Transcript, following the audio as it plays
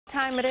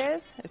time it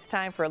is. It's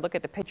time for a look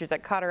at the pictures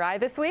that caught our eye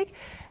this week.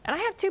 And I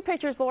have two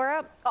pictures,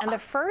 Laura. And the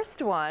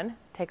first one,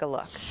 take a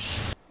look.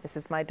 This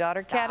is my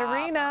daughter,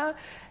 Katerina,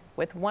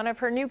 with one of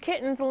her new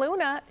kittens,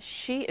 Luna.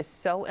 She is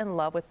so in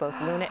love with both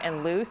Luna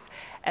and Luce.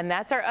 And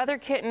that's our other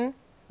kitten,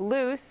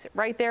 Luce,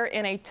 right there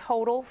in a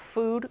total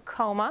food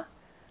coma.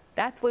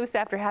 That's Luce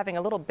after having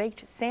a little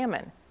baked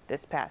salmon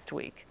this past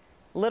week.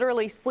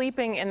 Literally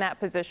sleeping in that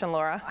position,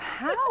 Laura.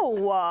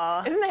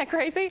 How? Isn't that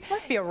crazy?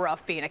 Must be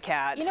rough being a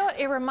cat. You know what?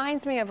 It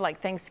reminds me of like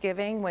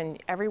Thanksgiving when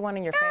everyone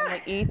in your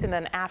family eats and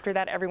then after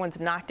that everyone's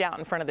knocked out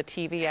in front of the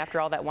TV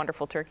after all that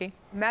wonderful turkey.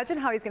 Imagine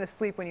how he's going to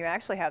sleep when you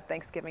actually have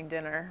Thanksgiving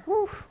dinner.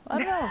 Oof, I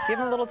don't know. Give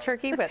him a little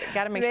turkey, but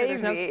got to make sure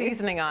there's no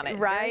seasoning on it.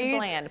 Right? Very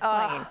bland,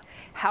 plain.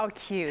 How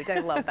cute. I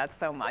love that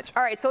so much.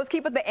 All right, so let's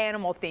keep with the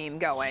animal theme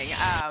going.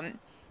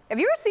 Have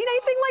you ever seen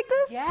anything like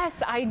this?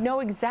 Yes, I know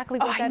exactly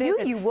what that is.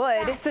 I knew you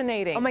would.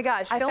 Fascinating. Oh my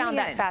gosh, I found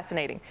that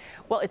fascinating.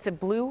 Well, it's a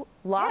blue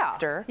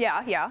lobster.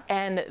 Yeah.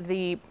 And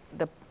the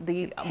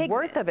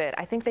worth of it,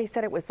 I think they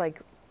said it was like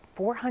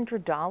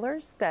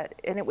 $400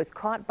 and it was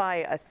caught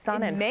by a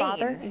son and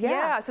father.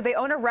 Yeah, so they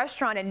own a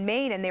restaurant in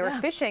Maine and they were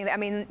fishing. I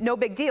mean, no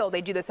big deal. They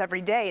do this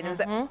every day. And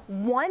there's a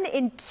 1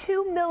 in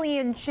 2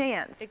 million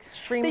chance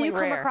Extremely that you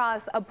come rare.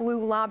 across a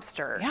blue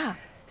lobster. Yeah.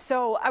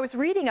 So I was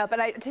reading up,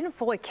 and I didn't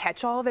fully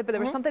catch all of it, but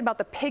there was something about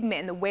the pigment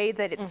and the way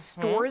that it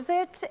stores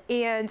it.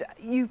 And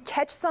you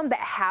catch some that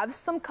have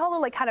some color,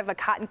 like kind of a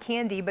cotton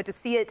candy, but to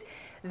see it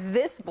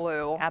this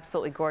blue.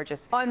 Absolutely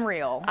gorgeous.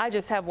 Unreal. I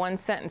just have one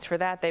sentence for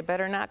that. They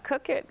better not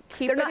cook it.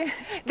 So that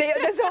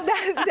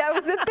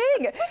was the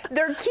thing.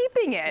 They're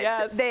keeping it.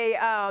 Yes.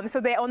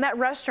 So they own that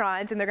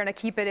restaurant, and they're going to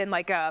keep it in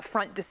like a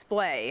front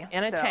display.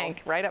 In a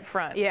tank right up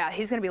front. Yeah,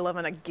 he's going to be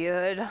living a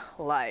good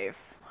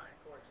life.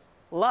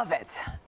 Love it.